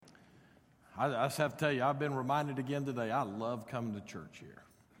I just have to tell you, I've been reminded again today, I love coming to church here.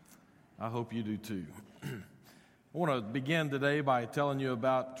 I hope you do too. I want to begin today by telling you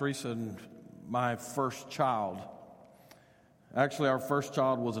about Teresa and my first child. Actually, our first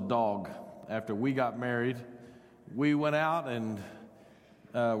child was a dog. After we got married, we went out and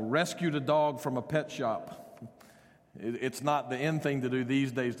rescued a dog from a pet shop. It's not the in thing to do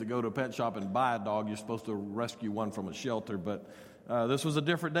these days to go to a pet shop and buy a dog. You're supposed to rescue one from a shelter, but this was a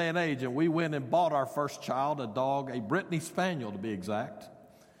different day and age, and we went and bought our first child, a dog, a Brittany Spaniel to be exact.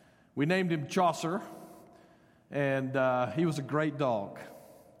 We named him Chaucer, and he was a great dog.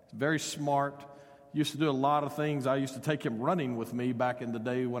 Very smart. Used to do a lot of things. I used to take him running with me back in the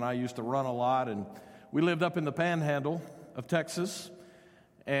day when I used to run a lot, and we lived up in the panhandle of Texas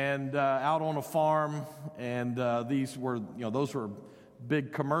and out on a farm, and those were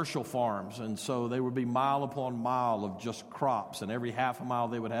big commercial farms, and so they would be mile upon mile of just crops, and every half a mile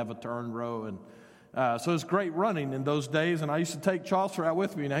they would have a turn row, and so it was great running in those days, and I used to take Chaucer out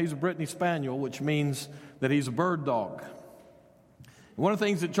with me. Now, he's a Brittany Spaniel, which means that he's a bird dog. One of the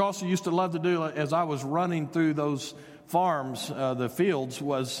things that Chaucer used to love to do as I was running through those farms, the fields,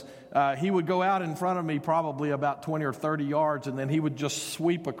 was he would go out in front of me probably about 20 or 30 yards, and then he would just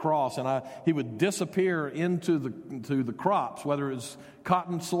sweep across, and he would disappear into the crops, whether it was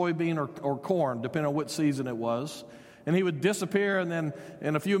cotton, soybean, or corn, depending on what season it was. And he would disappear, and then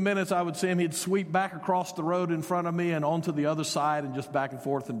in a few minutes I would see him. He'd sweep back across the road in front of me and onto the other side, and just back and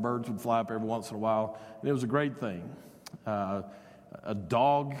forth, and birds would fly up every once in a while. And it was a great thing. A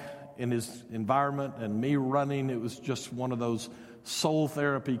dog in his environment and me running, it was just one of those soul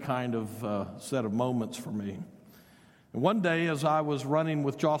therapy kind of set of moments for me. And one day, as I was running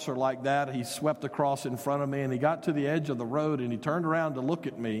with Chaucer like that, he swept across in front of me, and he got to the edge of the road, and he turned around to look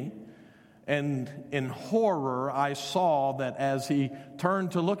at me. And in horror, I saw that as he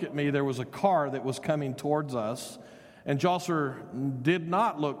turned to look at me, there was a car that was coming towards us. And Chaucer did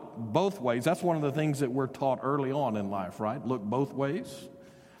not look both ways. That's one of the things that we're taught early on in life, right? Look both ways.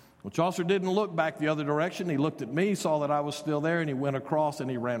 Well, Chaucer didn't look back the other direction. He looked at me, saw that I was still there, and he went across, and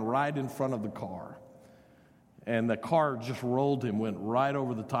he ran right in front of the car. And the car just rolled him, went right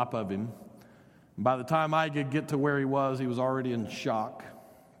over the top of him. And by the time I could get to where he was already in shock.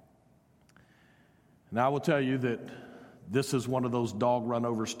 And I will tell you that this is one of those dog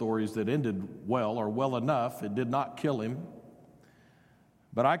run-over stories that ended well, or well enough. It did not kill him.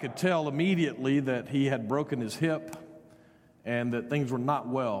 But I could tell immediately that he had broken his hip and that things were not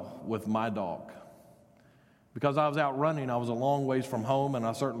well with my dog. Because I was out running, I was a long ways from home, and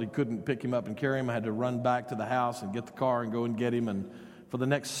I certainly couldn't pick him up and carry him. I had to run back to the house and get the car and go and get him. And for the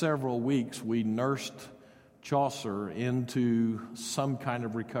next several weeks, we nursed Chaucer into some kind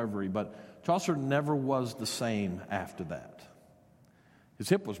of recovery. But Chaucer never was the same after that. His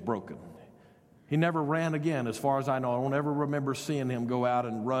hip was broken. He never ran again, as far as I know. I don't ever remember seeing him go out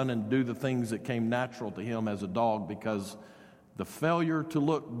and run and do the things that came natural to him as a dog, because the failure to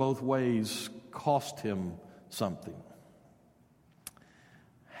look both ways cost him something.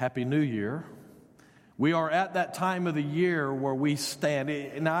 Happy New Year. We are at that time of the year where we stand,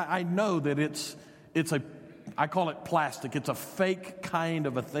 and I know that I call it plastic. It's a fake kind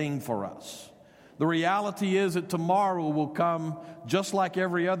of a thing for us. The reality is that tomorrow will come just like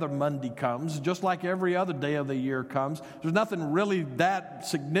every other Monday comes, just like every other day of the year comes. There's nothing really that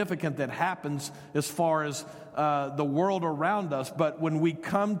significant that happens as far as the world around us. But when we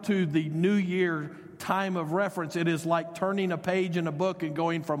come to the New Year time of reference, it is like turning a page in a book and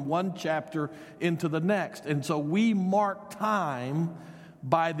going from one chapter into the next. And so we mark time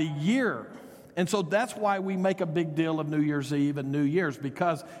by the year. And so that's why we make a big deal of New Year's Eve and New Year's,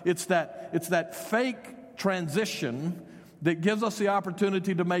 because it's that fake transition that gives us the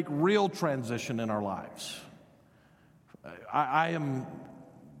opportunity to make real transition in our lives.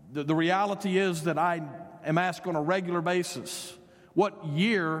 The reality is that I am asked on a regular basis, what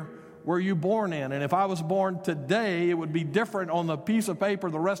year were you born in? And if I was born today, it would be different on the piece of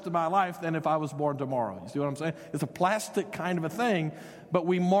paper the rest of my life than if I was born tomorrow. You see what I'm saying? It's a plastic kind of a thing, but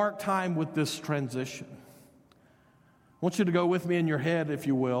we mark time with this transition. I want you to go with me in your head, if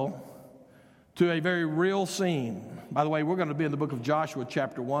you will, to a very real scene. By the way, we're going to be in the book of Joshua,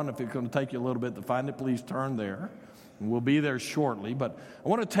 chapter 1. If it's going to take you a little bit to find it, please turn there. And we'll be there shortly. But I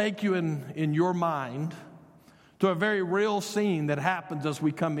want to take you in your mind to a very real scene that happens as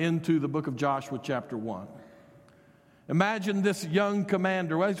we come into the book of Joshua, chapter 1. Imagine this young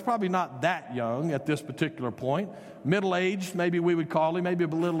commander. Well, he's probably not that young at this particular point. Middle-aged, maybe we would call him, maybe a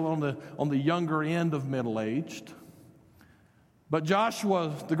little on the younger end of middle-aged. But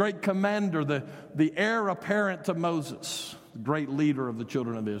Joshua, the great commander, the heir apparent to Moses, the great leader of the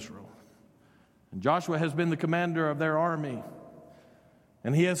children of Israel. And Joshua has been the commander of their army.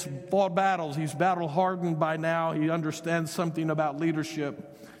 And he has fought battles. He's battle-hardened by now. He understands something about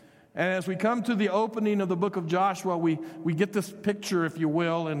leadership. And as we come to the opening of the book of Joshua, we get this picture, if you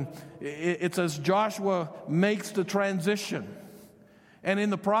will, and it's as Joshua makes the transition. And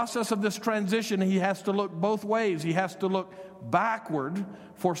in the process of this transition, he has to look both ways. He has to look backward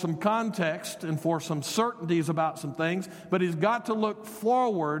for some context and for some certainties about some things, but he's got to look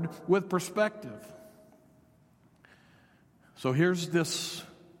forward with perspective. So here's this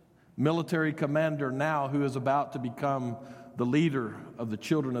military commander now who is about to become the leader of the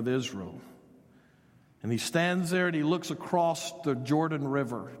children of Israel. And he stands there and he looks across the Jordan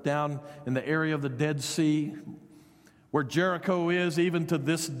River down in the area of the Dead Sea, where Jericho is even to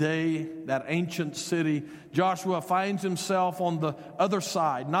this day, that ancient city. Joshua finds himself on the other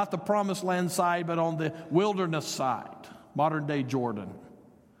side, not the promised land side, but on the wilderness side, modern day Jordan.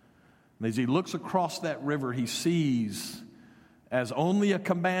 And as he looks across that river, he sees, as only a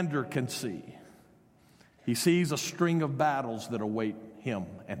commander can see, he sees a string of battles that await him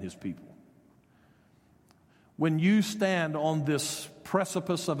and his people. When you stand on this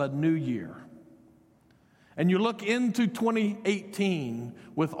precipice of a new year, and you look into 2018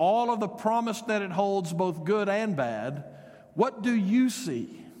 with all of the promise that it holds, both good and bad, what do you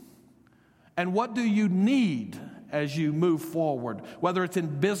see? And what do you need as you move forward? Whether it's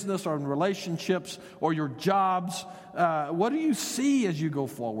in business or in relationships or your jobs, what do you see as you go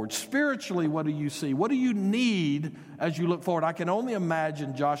forward? Spiritually, what do you see? What do you need as you look forward? I can only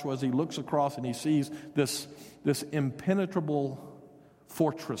imagine Joshua as he looks across and he sees this impenetrable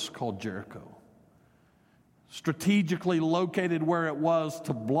fortress called Jericho, strategically located where it was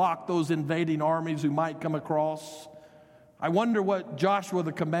to block those invading armies who might come across. I wonder what Joshua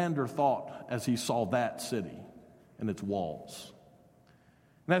the commander thought as he saw that city and its walls.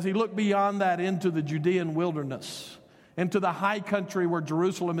 And as he looked beyond that into the Judean wilderness, into the high country where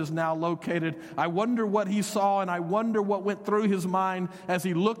Jerusalem is now located, I wonder what he saw, and I wonder what went through his mind as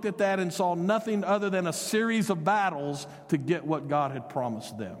he looked at that and saw nothing other than a series of battles to get what God had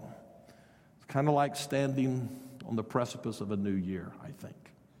promised them. It's kind of like standing on the precipice of a new year, I think.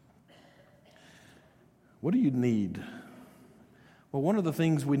 What do you need? Well, one of the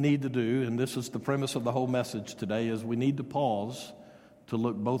things we need to do, and this is the premise of the whole message today, is we need to pause to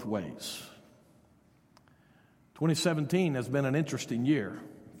look both ways. 2017 has been an interesting year,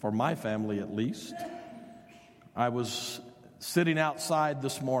 for my family at least. I was sitting outside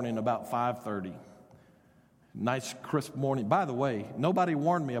this morning about 5:30. Nice, crisp morning. By the way, nobody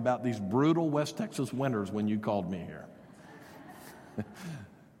warned me about these brutal West Texas winters when you called me here.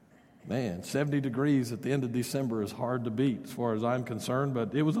 Man, 70 degrees at the end of December is hard to beat as far as I'm concerned,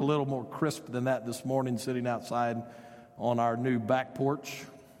 but it was a little more crisp than that this morning sitting outside on our new back porch.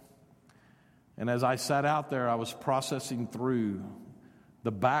 And as I sat out there, I was processing through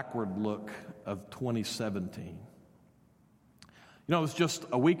the backward look of 2017. You know, it was just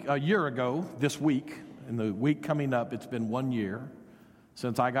a year ago this week, in the week coming up, it's been 1 year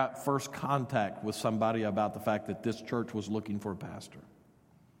since I got first contact with somebody about the fact that this church was looking for a pastor.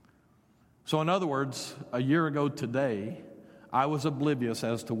 So in other words, a year ago today, I was oblivious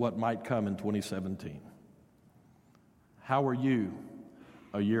as to what might come in 2017. How are you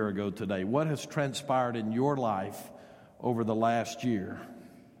a year ago today? What has transpired in your life over the last year?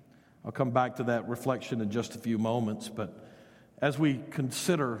 I'll come back to that reflection in just a few moments, but as we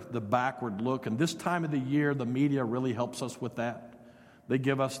consider the backward look, and this time of the year, the media really helps us with that. They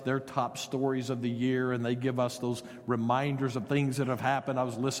give us their top stories of the year, and they give us those reminders of things that have happened. I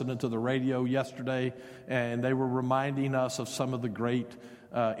was listening to the radio yesterday, and they were reminding us of some of the great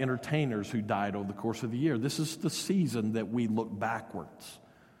entertainers who died over the course of the year. This is the season that we look backwards.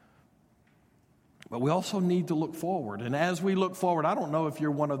 But we also need to look forward. And as we look forward, I don't know if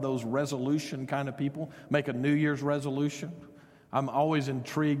you're one of those resolution kind of people, make a New Year's resolution. I'm always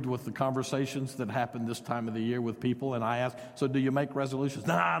intrigued with the conversations that happen this time of the year with people, and I ask, so do you make resolutions?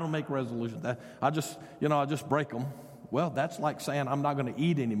 No, I don't make resolutions. I just break them. Well, that's like saying I'm not going to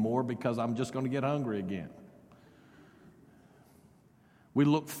eat anymore because I'm just going to get hungry again. We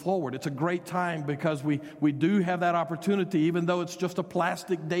look forward. It's a great time because we do have that opportunity, even though it's just a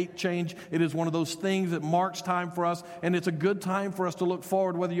plastic date change. It is one of those things that marks time for us, and it's a good time for us to look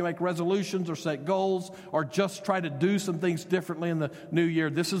forward, whether you make resolutions or set goals or just try to do some things differently in the new year.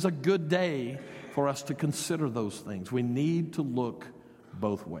 This is a good day for us to consider those things. We need to look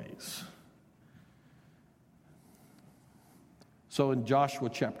both ways. So in Joshua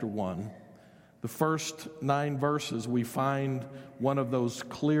chapter 1, the first 9 verses, we find one of those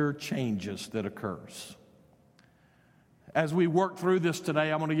clear changes that occurs. As we work through this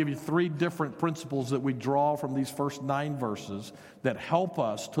today, I'm going to give you 3 different principles that we draw from these first 9 verses that help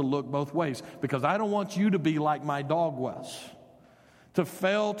us to look both ways. Because I don't want you to be like my dog was, to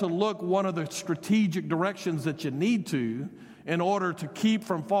fail to look one of the strategic directions that you need to in order to keep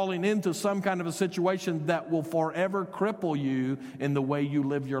from falling into some kind of a situation that will forever cripple you in the way you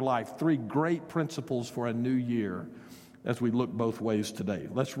live your life. 3 great principles for a new year as we look both ways today.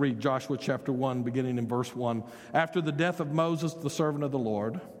 Let's read Joshua chapter 1, beginning in verse 1. After the death of Moses, the servant of the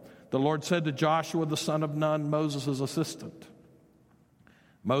Lord said to Joshua, the son of Nun, Moses' assistant,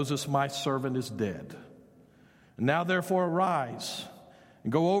 Moses, my servant, is dead. Now therefore arise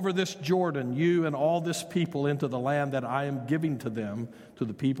and go over this Jordan, you and all this people, into the land that I am giving to them, to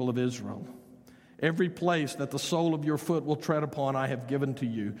the people of Israel. Every place that the sole of your foot will tread upon, I have given to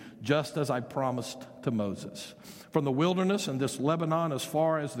you, just as I promised to Moses. From the wilderness and this Lebanon as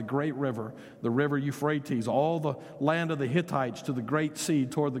far as the great river, the river Euphrates, all the land of the Hittites to the great sea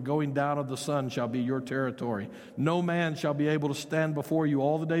toward the going down of the sun shall be your territory. No man shall be able to stand before you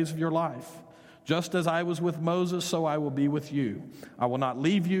all the days of your life. Just as I was with Moses, so I will be with you. I will not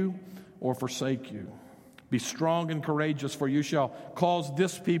leave you or forsake you. Be strong and courageous, for you shall cause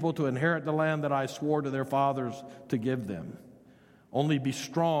this people to inherit the land that I swore to their fathers to give them. Only be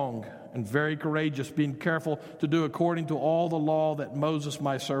strong and very courageous, being careful to do according to all the law that Moses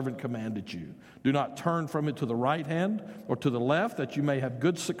my servant commanded you. Do not turn from it to the right hand or to the left, that you may have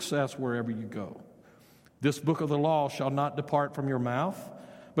good success wherever you go. This book of the law shall not depart from your mouth,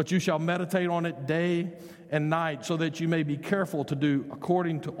 but you shall meditate on it day and night, so that you may be careful to do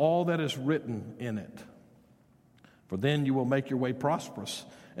according to all that is written in it. For then you will make your way prosperous,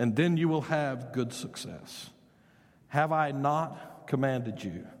 and then you will have good success. Have I not commanded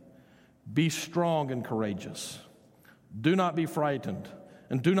you? Be strong and courageous. Do not be frightened,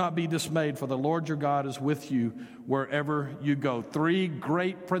 and do not be dismayed, for the Lord your God is with you wherever you go. 3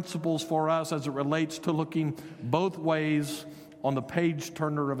 great principles for us as it relates to looking both ways on the page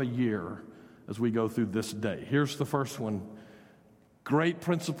turner of a year as we go through this day. Here's the first one. Great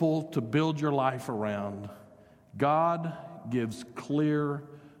principle to build your life around. God gives clear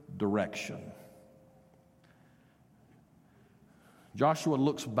direction. Joshua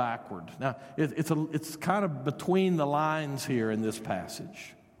looks backward. Now, it's kind of between the lines here in this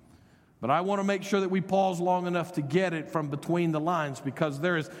passage. But I want to make sure that we pause long enough to get it from between the lines, because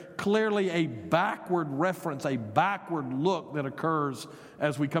there is clearly a backward reference, a backward look that occurs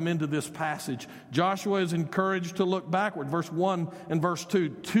as we come into this passage. Joshua is encouraged to look backward. Verse 1 and verse 2,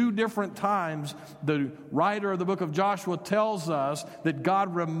 2 different times the writer of the book of Joshua tells us that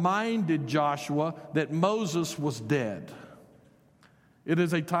God reminded Joshua that Moses was dead. It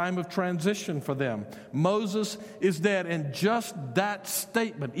is a time of transition for them. Moses is dead, and just that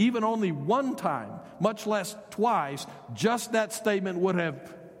statement, even only one time, much less twice, just that statement would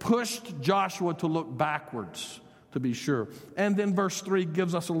have pushed Joshua to look backwards, to be sure. And then verse 3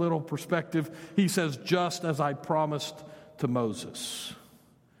 gives us a little perspective. He says, just as I promised to Moses.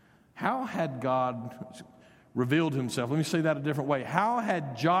 How had God revealed himself? Let me say that a different way. How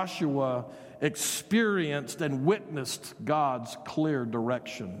had Joshua experienced and witnessed God's clear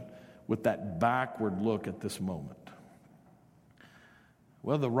direction with that backward look at this moment?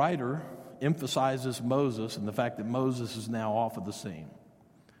 Well, the writer emphasizes Moses and the fact that Moses is now off of the scene.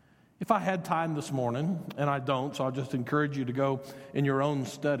 If I had time this morning, and I don't, so I'll just encourage you to go in your own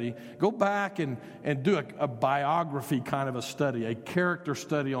study, go back and do a biography kind of a study, a character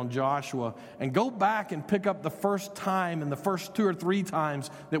study on Joshua, and go back and pick up the first time and the first 2 or 3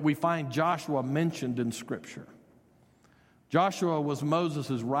 times that we find Joshua mentioned in Scripture. Joshua was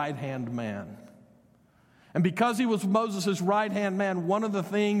Moses' right-hand man. And because he was Moses' right-hand man, one of the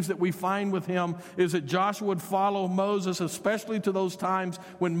things that we find with him is that Joshua would follow Moses, especially to those times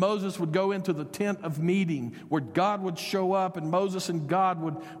when Moses would go into the tent of meeting, where God would show up and Moses and God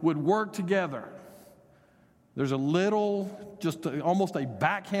would work together. There's a little, almost a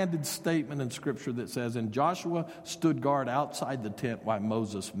backhanded statement in Scripture that says, and Joshua stood guard outside the tent while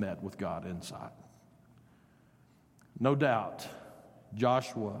Moses met with God inside. No doubt,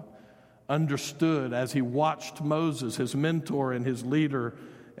 Joshua understood as he watched Moses, his mentor and his leader,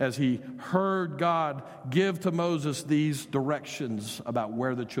 as he heard God give to Moses these directions about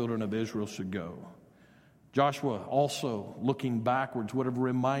where the children of Israel should go. Joshua also, looking backwards, would have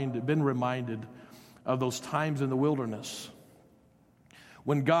been reminded of those times in the wilderness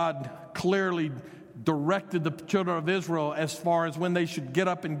when God clearly directed the children of Israel as far as when they should get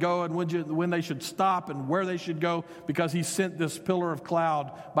up and go and when they should stop and where they should go, because he sent this pillar of cloud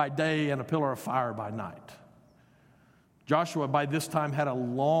by day and a pillar of fire by night. Joshua by this time had a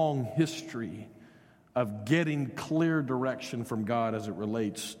long history of getting clear direction from God as it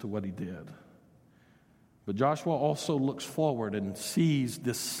relates to what he did. But Joshua also looks forward and sees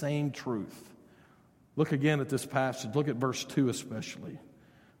this same truth. Look again at this passage. Look at verse 2 especially.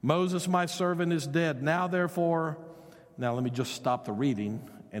 Moses, my servant, is dead. Now, therefore, now let me just stop the reading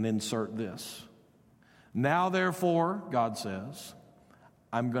and insert this. Now, therefore, God says,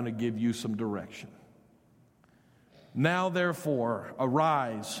 I'm going to give you some direction. Now, therefore,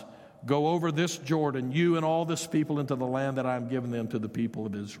 arise, go over this Jordan, you and all this people, into the land that I am giving them to the people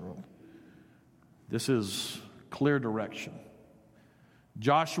of Israel. This is clear direction.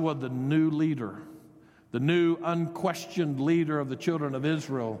 Joshua, the new leader, the new unquestioned leader of the children of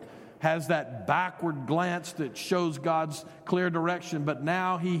Israel, has that backward glance that shows God's clear direction, but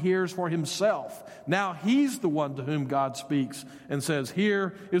now he hears for himself. Now he's the one to whom God speaks and says,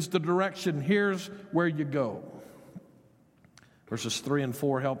 here is the direction, here's where you go. Verses 3 and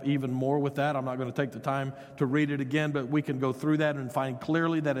 4 help even more with that. I'm not going to take the time to read it again, but we can go through that and find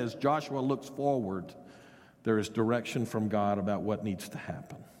clearly that as Joshua looks forward, there is direction from God about what needs to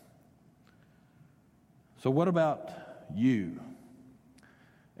happen. So what about you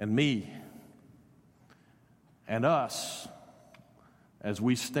and me and us as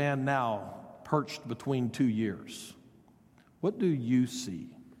we stand now perched between 2 years? What do you see?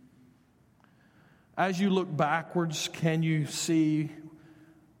 As you look backwards, can you see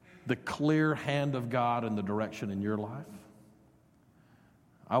the clear hand of God in the direction in your life?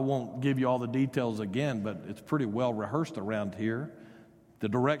 I won't give you all the details again, but it's pretty well rehearsed around here. The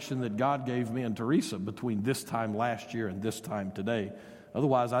direction that God gave me and Teresa between this time last year and this time today.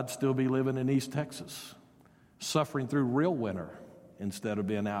 Otherwise, I'd still be living in East Texas, suffering through real winter instead of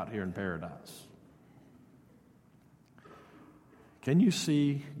being out here in paradise. Can you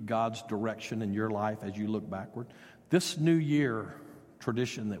see God's direction in your life as you look backward? This New Year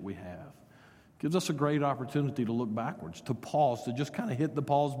tradition that we have gives us a great opportunity to look backwards, to pause, to just kind of hit the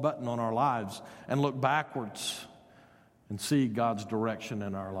pause button on our lives and look backwards and see God's direction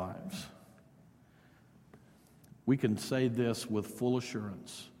in our lives. We can say this with full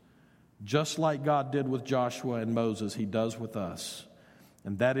assurance. Just like God did with Joshua and Moses, he does with us.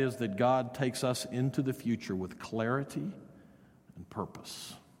 And that is that God takes us into the future with clarity and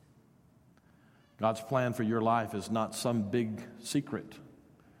purpose. God's plan for your life is not some big secret.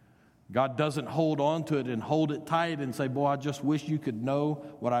 God doesn't hold on to it and hold it tight and say, boy, I just wish you could know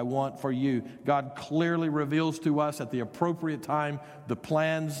what I want for you. God clearly reveals to us at the appropriate time the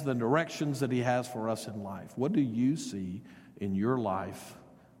plans, the directions that he has for us in life. What do you see in your life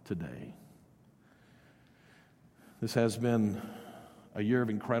today? This has been a year of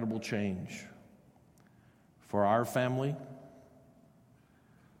incredible change for our family,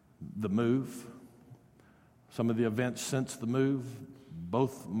 the move, some of the events since the move,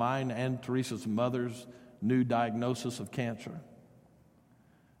 both mine and Teresa's mother's new diagnosis of cancer.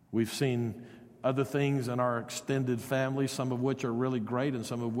 We've seen other things in our extended family, some of which are really great and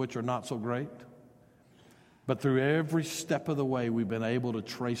some of which are not so great. But through every step of the way, we've been able to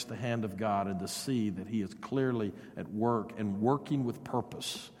trace the hand of God and to see that he is clearly at work and working with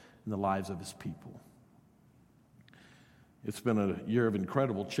purpose in the lives of his people. It's been a year of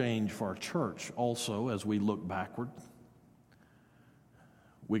incredible change for our church also as we look backward.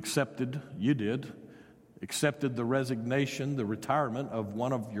 We accepted the resignation, the retirement of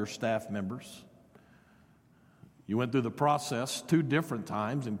one of your staff members. You went through the process 2 different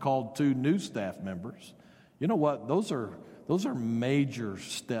times and called 2 new staff members. You know what? Those are major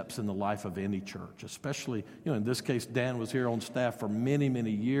steps in the life of any church, especially, in this case, Dan was here on staff for many,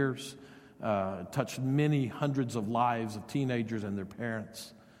 many years, touched many hundreds of lives of teenagers and their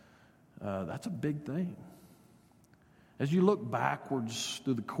parents. That's a big thing. As you look backwards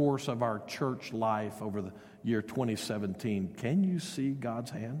through the course of our church life over the year 2017, can you see God's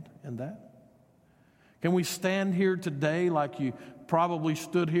hand in that? Can we stand here today like you probably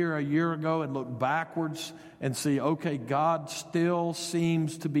stood here a year ago and look backwards and see, okay, God still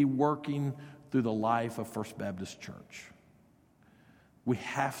seems to be working through the life of First Baptist Church? We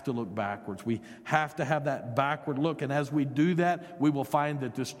have to look backwards. We have to have that backward look. And as we do that, we will find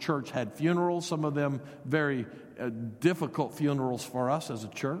that this church had funerals, some of them very difficult funerals for us as a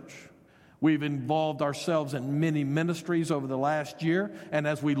church. We've involved ourselves in many ministries over the last year. And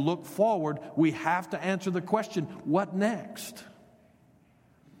as we look forward, we have to answer the question, what next?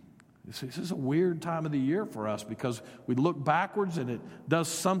 This is a weird time of the year for us because we look backwards and it does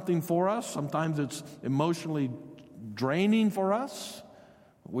something for us. Sometimes it's emotionally draining for us.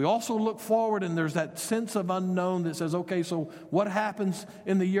 We also look forward and there's that sense of unknown that says, okay, so what happens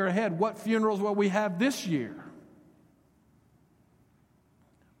in the year ahead? What funerals will we have this year?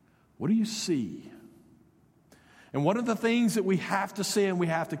 What do you see And one of the things that we have to see and we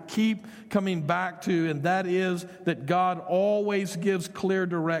have to keep coming back to, and that is that God always gives clear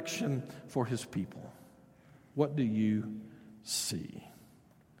direction for his people. What do you see?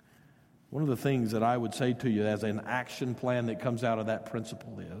 One of the things that I would say to you as an action plan that comes out of that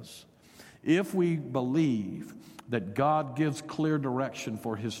principle is, if we believe that God gives clear direction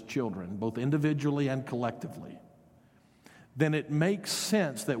for his children, both individually and collectively, then it makes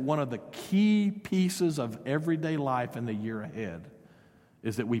sense that one of the key pieces of everyday life in the year ahead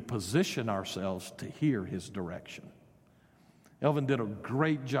is that we position ourselves to hear his direction. Elvin did a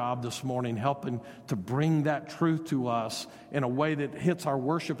great job this morning helping to bring that truth to us in a way that hits our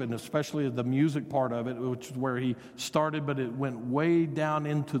worship, and especially the music part of it, which is where he started, but it went way down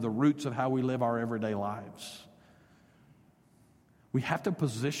into the roots of how we live our everyday lives. We have to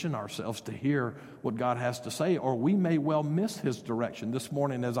position ourselves to hear what God has to say, or we may well miss his direction. This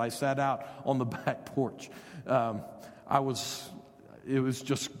morning as I sat out on the back porch, it was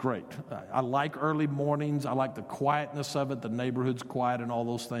just great. I like early mornings. I like the quietness of it. The neighborhood's quiet and all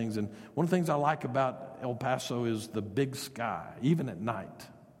those things. And one of the things I like about El Paso is the big sky, even at night.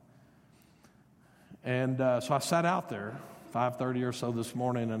 And so I sat out there 5:30 or so this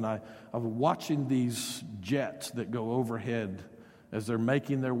morning, and I was watching these jets that go overhead as they're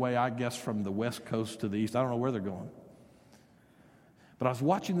making their way, I guess, from the west coast to the east. I don't know where they're going. But I was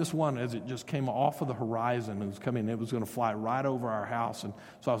watching this one as it just came off of the horizon. It was coming. It was going to fly right over our house. And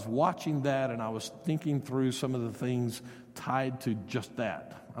so I was watching that, and I was thinking through some of the things tied to just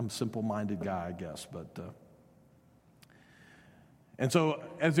that. I'm a simple-minded guy, I guess. And so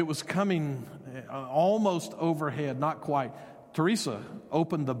as it was coming almost overhead, not quite, Teresa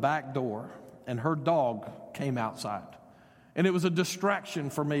opened the back door, and her dog came outside. And it was a distraction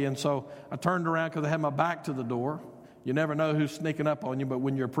for me, and so I turned around because I had my back to the door. You never know who's sneaking up on you, but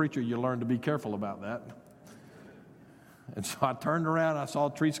when you're a preacher, you learn to be careful about that. And so I turned around, I saw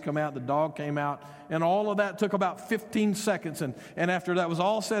Teresa come out, the dog came out, and all of that took about 15 seconds. And after that was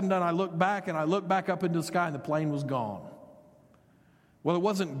all said and done, I looked back, and I looked back up into the sky, and the plane was gone. Well, it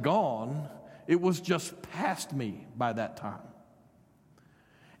wasn't gone. It was just past me by that time.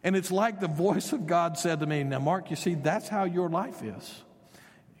 And it's like the voice of God said to me, now, Mark, you see, that's how your life is.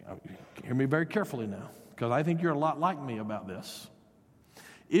 Hear me very carefully now, because I think you're a lot like me about this.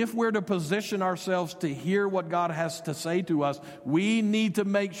 If we're to position ourselves to hear what God has to say to us, we need to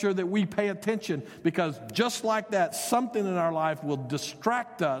make sure that we pay attention, because just like that, something in our life will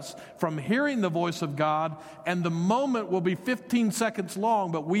distract us from hearing the voice of God, and the moment will be 15 seconds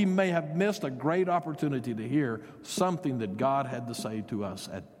long, but we may have missed a great opportunity to hear something that God had to say to us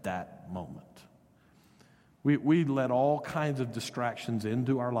at that moment. We let all kinds of distractions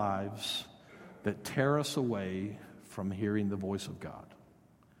into our lives that tear us away from hearing the voice of God.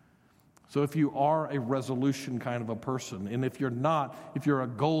 So if you are a resolution kind of a person, and if you're not, if you're a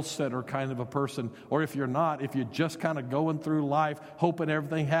goal setter kind of a person, or if you're not, if you're just kind of going through life hoping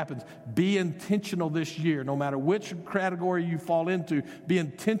everything happens, be intentional this year. No matter which category you fall into, be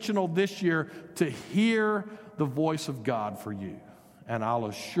intentional this year to hear the voice of God for you. And I'll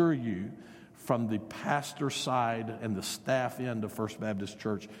assure you, from the pastor side and the staff end of First Baptist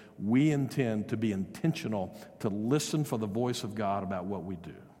Church, we intend to be intentional to listen for the voice of God about what we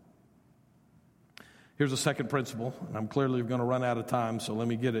do. Here's a second principle, and I'm clearly going to run out of time, so let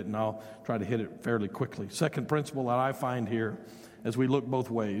me get it, and I'll try to hit it fairly quickly. Second principle that I find here, as we look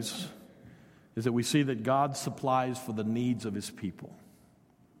both ways, is that we see that God supplies for the needs of his people.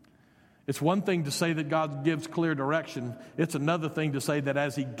 It's one thing to say that God gives clear direction. It's another thing to say that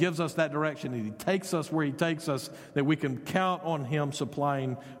as he gives us that direction and he takes us where he takes us, that we can count on him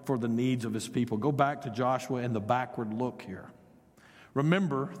supplying for the needs of his people. Go back to Joshua and the backward look here.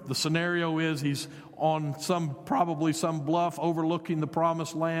 Remember, the scenario is he's on probably some bluff overlooking the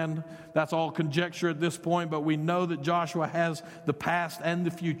promised land. That's all conjecture at this point, but we know that Joshua has the past and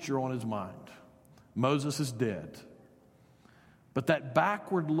the future on his mind. Moses is dead. But that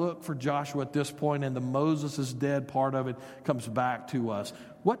backward look for Joshua at this point and the Moses is dead part of it comes back to us.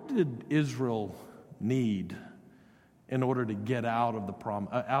 What did Israel need in order to get out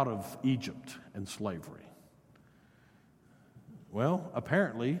of Egypt and slavery? Well,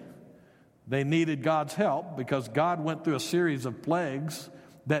 apparently, they needed God's help because God went through a series of plagues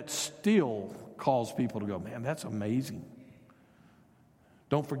that still caused people to go, man, that's amazing.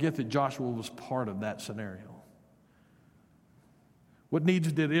 Don't forget that Joshua was part of that scenario. What needs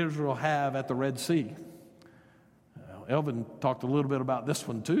did Israel have at the Red Sea? Elvin talked a little bit about this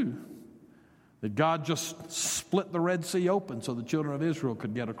one too, that God just split the Red Sea open so the children of Israel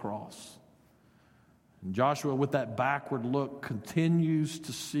could get across. And Joshua, with that backward look, continues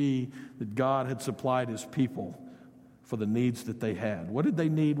to see that God had supplied his people for the needs that they had. What did they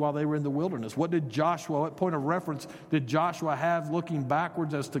need while they were in the wilderness? What point of reference did Joshua have looking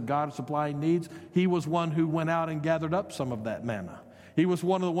backwards as to God supplying needs? He was one who went out and gathered up some of that manna. He was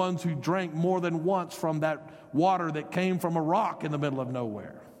one of the ones who drank more than once from that water that came from a rock in the middle of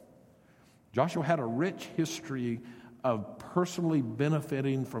nowhere. Joshua had a rich history of personally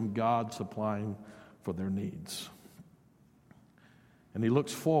benefiting from God supplying for their needs. And he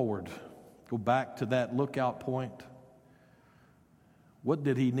looks forward. Go back to that lookout point. What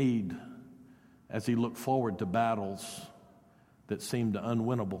did he need as he looked forward to battles that seemed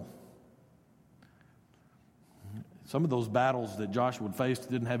unwinnable? Some of those battles that Joshua would face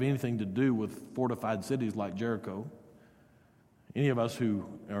didn't have anything to do with fortified cities like Jericho. Any of us who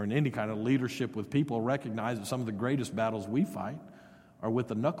are in any kind of leadership with people recognize that some of the greatest battles we fight are with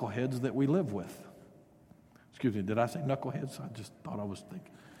the knuckleheads that we live with. Excuse me, did I say knuckleheads? I just thought I was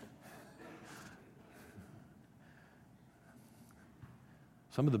thinking.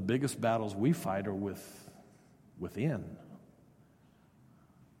 Some of the biggest battles we fight are within.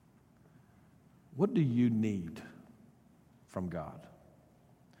 What do you need from God?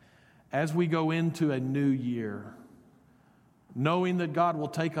 As we go into a new year, knowing that God will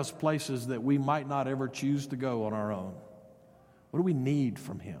take us places that we might not ever choose to go on our own, what do we need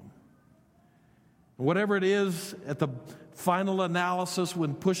from Him? Whatever it is at the final analysis,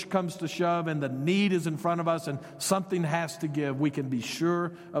 when push comes to shove and the need is in front of us and something has to give, we can be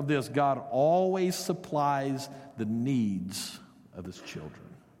sure of this: God always supplies the needs of His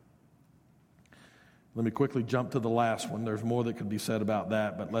children. Let me quickly jump to the last one. There's more that could be said about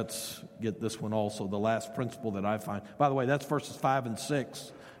that, but let's get this one also, the last principle that I find. By the way, that's verses 5 and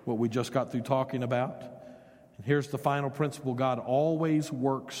 6, what we just got through talking about. And here's the final principle: God always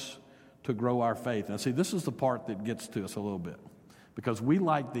works to grow our faith. And see, this is the part that gets to us a little bit, because we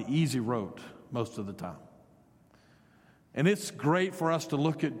like the easy road most of the time. And it's great for us to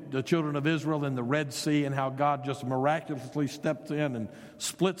look at the children of Israel in the Red Sea and how God just miraculously steps in and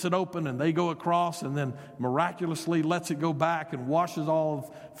splits it open and they go across, and then miraculously lets it go back and washes all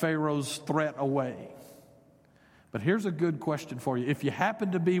of Pharaoh's threat away. But here's a good question for you. If you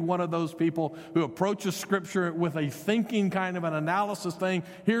happen to be one of those people who approaches Scripture with a thinking kind of an analysis thing,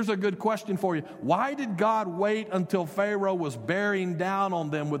 here's a good question for you. Why did God wait until Pharaoh was bearing down on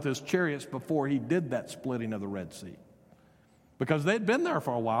them with his chariots before He did that splitting of the Red Sea? Because they'd been there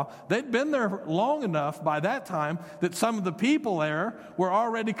for a while. They'd been there long enough by that time that some of the people there were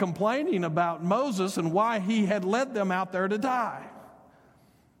already complaining about Moses and why he had led them out there to die.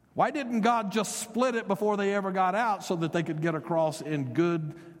 Why didn't God just split it before they ever got out so that they could get across in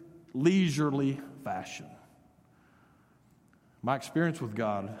good, leisurely fashion? My experience with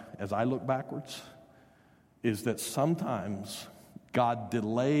God, as I look backwards, is that sometimes God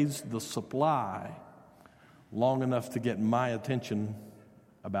delays the supply long enough to get my attention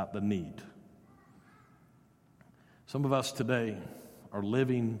about the need. Some of us today are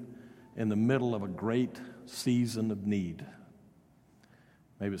living in the middle of a great season of need.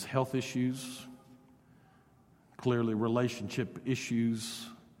 Maybe it's health issues, clearly relationship issues,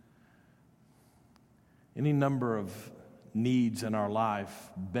 any number of needs in our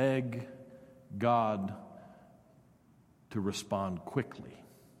life. Beg God to respond quickly.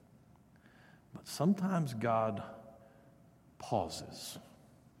 But sometimes God pauses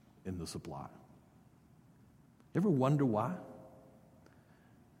in the supply. Ever wonder why?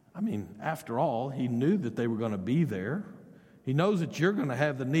 I mean, after all, He knew that they were going to be there. He knows that you're going to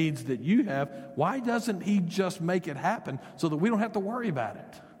have the needs that you have. Why doesn't He just make it happen so that we don't have to worry about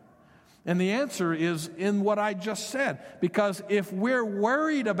it? And the answer is in what I just said. Because if we're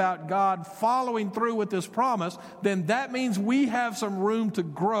worried about God following through with this promise, then that means we have some room to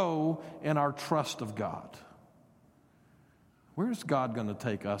grow in our trust of God. Where's God going to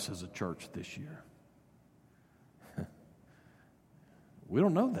take us as a church this year? We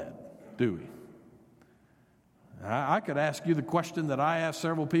don't know that, do we? I could ask you the question that I asked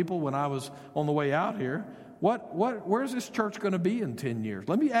several people when I was on the way out here. Where's this church going to be in 10 years?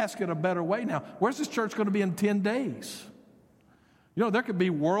 Let me ask it a better way now. Where's this church going to be in 10 days? You know, there could be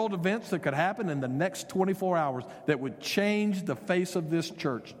world events that could happen in the next 24 hours that would change the face of this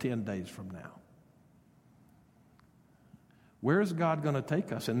church 10 days from now. Where is God going to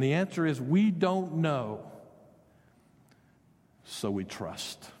take us? And the answer is we don't know, so we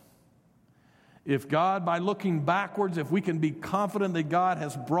trust. If God, by looking backwards, if we can be confident that God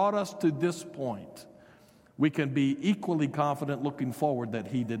has brought us to this point, we can be equally confident looking forward that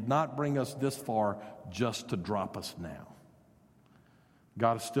He did not bring us this far just to drop us now.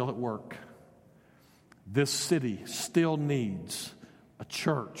 God is still at work. This city still needs a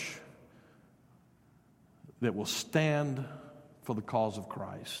church that will stand for the cause of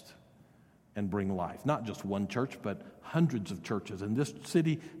Christ and bring life. Not just one church, but hundreds of churches. And this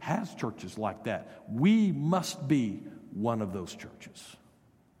city has churches like that. We must be one of those churches.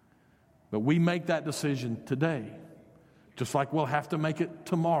 But we make that decision today, just like we'll have to make it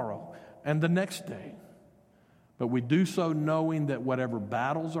tomorrow and the next day. But we do so knowing that whatever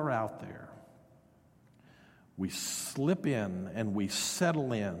battles are out there, we slip in and we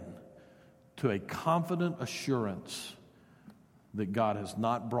settle in to a confident assurance that God has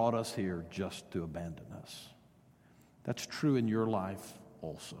not brought us here just to abandon us. That's true in your life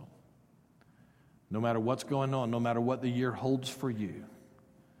also. No matter what's going on, no matter what the year holds for you,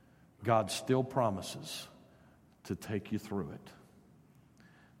 God still promises to take you through it.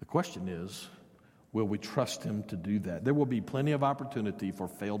 The question is, will we trust Him to do that? There will be plenty of opportunity for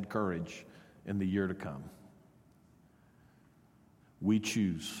failed courage in the year to come. We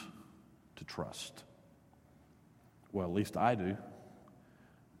choose to trust. Well, at least I do,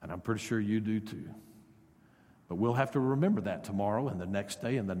 and I'm pretty sure you do too. But we'll have to remember that tomorrow and the next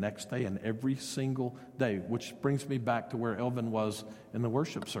day and the next day and every single day, which brings me back to where Elvin was in the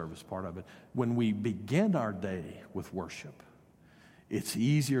worship service part of it. When we begin our day with worship, it's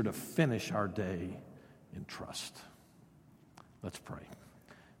easier to finish our day in trust. Let's pray.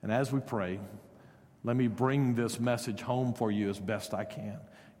 And as we pray, let me bring this message home for you as best I can.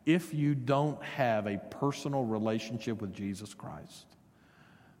 If you don't have a personal relationship with Jesus Christ,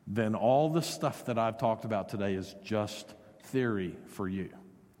 then all the stuff that I've talked about today is just theory for you.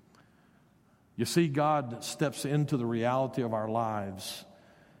 You see, God steps into the reality of our lives,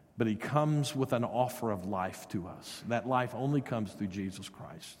 but He comes with an offer of life to us. That life only comes through Jesus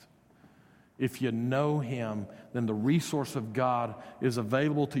Christ. If you know Him, then the resource of God is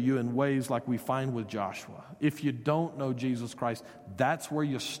available to you in ways like we find with Joshua. If you don't know Jesus Christ, that's where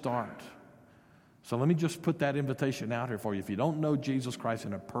you start. So let me just put that invitation out here for you. If you don't know Jesus Christ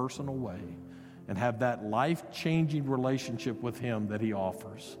in a personal way and have that life-changing relationship with Him that He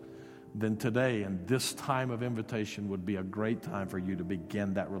offers, then today and this time of invitation would be a great time for you to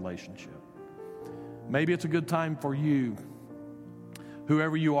begin that relationship. Maybe it's a good time for you,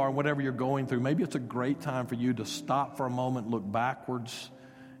 whoever you are, whatever you're going through, maybe it's a great time for you to stop for a moment, look backwards,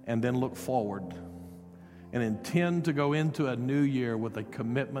 and then look forward and intend to go into a new year with a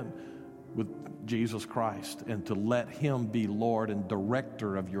commitment with Jesus Christ and to let Him be Lord and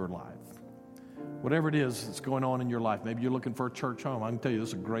director of your life. Whatever it is that's going on in your life, maybe you're looking for a church home. I can tell you this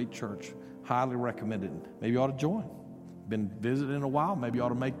is a great church, highly recommended. Maybe you ought to join. Been visiting in a while, maybe you ought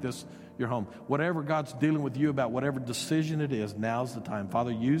to make this your home. Whatever God's dealing with you about, whatever decision it is, now's the time.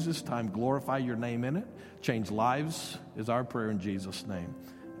 Father, use this time, glorify your name in it. Change lives is our prayer in Jesus' name.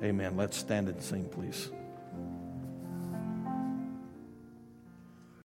 Amen. Let's stand and sing, please.